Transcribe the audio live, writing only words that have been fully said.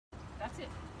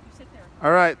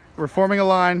All right, we're forming a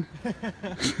line. No,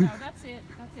 that's it.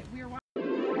 That's it. We're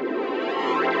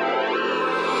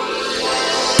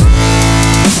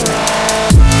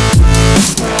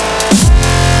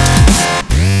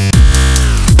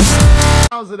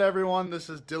How's it, everyone? This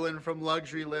is Dylan from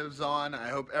Luxury Lives On. I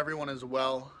hope everyone is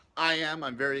well. I am.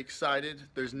 I'm very excited.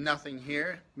 There's nothing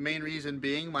here. Main reason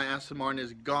being my Aston Martin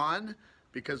is gone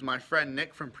because my friend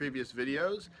Nick from previous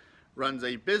videos runs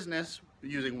a business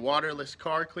using waterless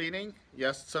car cleaning.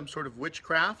 Yes, some sort of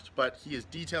witchcraft, but he is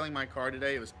detailing my car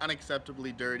today. It was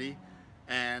unacceptably dirty,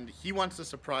 and he wants to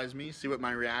surprise me, see what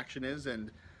my reaction is, and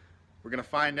we're gonna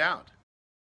find out.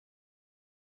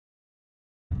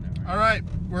 All right,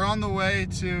 we're on the way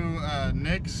to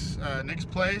Nick's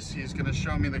place. He's gonna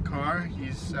show me the car.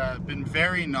 He's been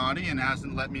very naughty and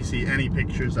hasn't let me see any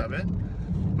pictures of it.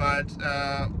 But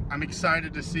I'm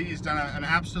excited to see. He's done an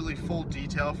absolutely full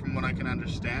detail from what I can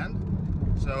understand.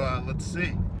 So let's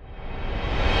see.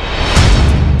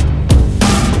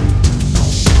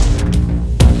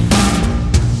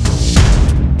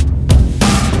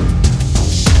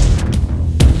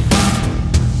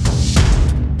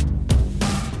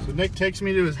 So Nick takes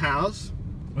me to his house.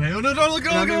 Wait, no, don't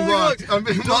look, I'm being blocked. I'm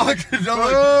being blocked. Don't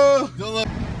look. Don't look.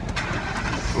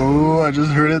 Oh, I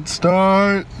just heard it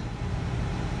start.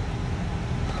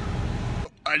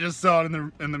 I just saw it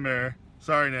in the mirror.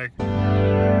 Sorry, Nick.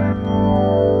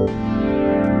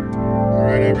 All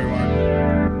right, everyone.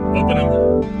 Open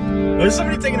him. There's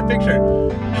somebody taking a picture.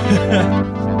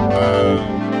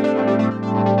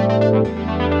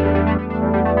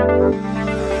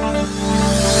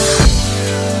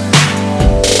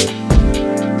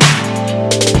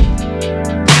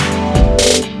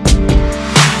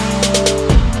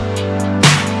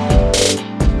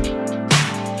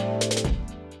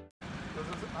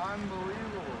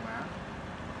 Unbelievable, man.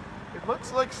 It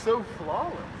looks like so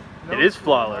flawless. No, It is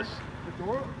flawless. The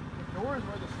door is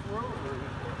where the swirls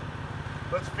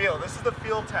are. Let's feel. This is the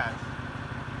feel test.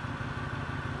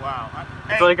 Wow.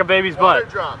 It's like a baby's water butt.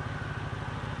 Drop.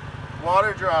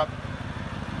 Water drop.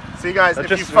 See, guys,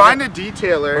 Let's if you find a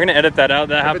detailer, we're gonna edit that out.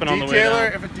 That happened on the way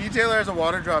down. If a detailer has a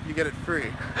water drop, you get it free.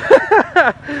 It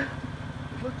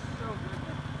looks so good.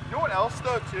 You know what else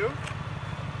though, too?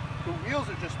 The wheels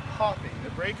are just popping.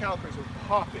 The brake calipers are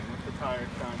popping with the tire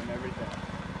count and everything.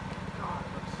 God,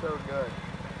 it looks so good.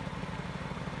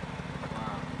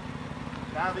 Wow.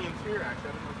 Now the interior, actually,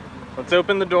 I don't know if Let's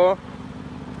open the door.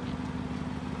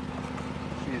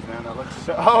 Jeez, man, that looks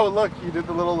so... Oh, look, you did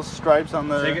the little stripes on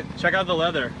the... Check out the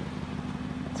leather.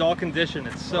 It's all conditioned.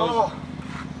 It's so... Oh,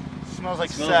 smells like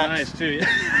smells sex. nice, too.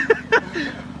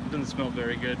 Doesn't smell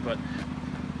very good, but...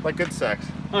 Like good sex.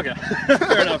 Okay,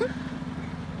 fair enough.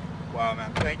 Wow,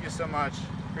 man, thank you so much.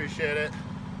 Appreciate it.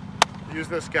 Use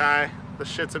this guy. The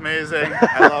shit's amazing.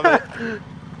 I love it.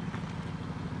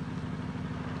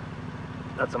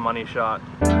 That's a money shot.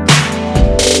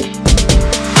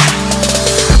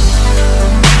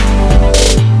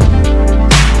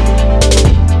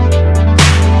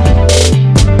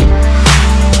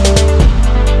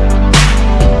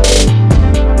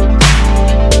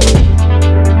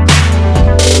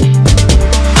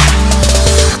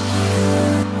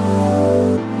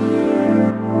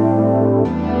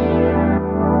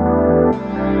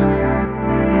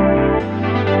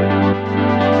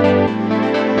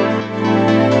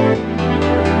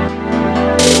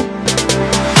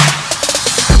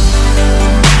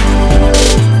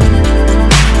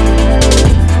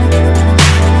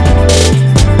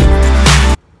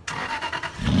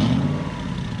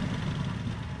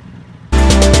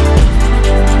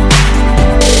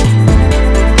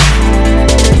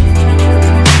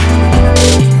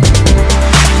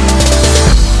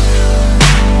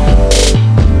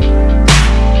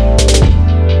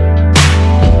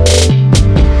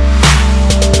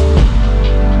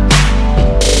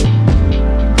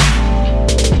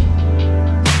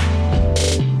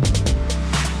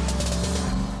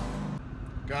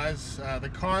 Guys, the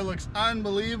car looks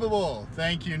unbelievable.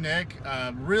 Thank you, Nick.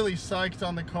 Really psyched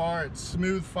on the car. It's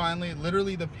smooth finally.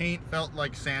 Literally the paint felt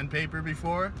like sandpaper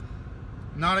before.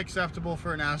 Not acceptable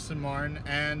for an Aston Martin.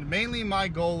 And mainly my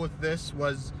goal with this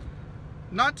was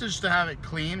not just to have it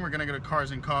clean. We're gonna go to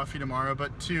Cars and Coffee tomorrow,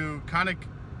 but to kind of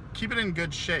keep it in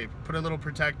good shape. Put a little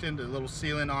protectant, a little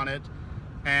sealant on it,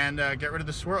 and get rid of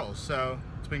the swirls. So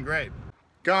it's been great.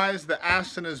 Guys, the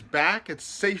Aston is back. It's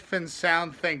safe and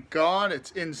sound, thank God.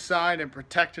 It's inside and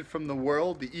protected from the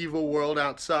world, the evil world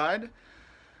outside.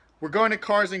 We're going to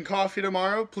Cars and Coffee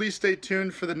tomorrow. Please stay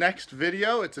tuned for the next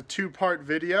video. It's a 2-part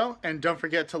video. And don't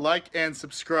forget to like and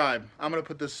subscribe. I'm going to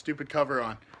put this stupid cover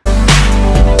on.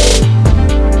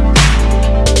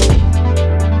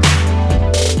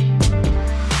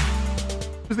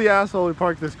 Who's the asshole who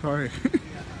parked this car here?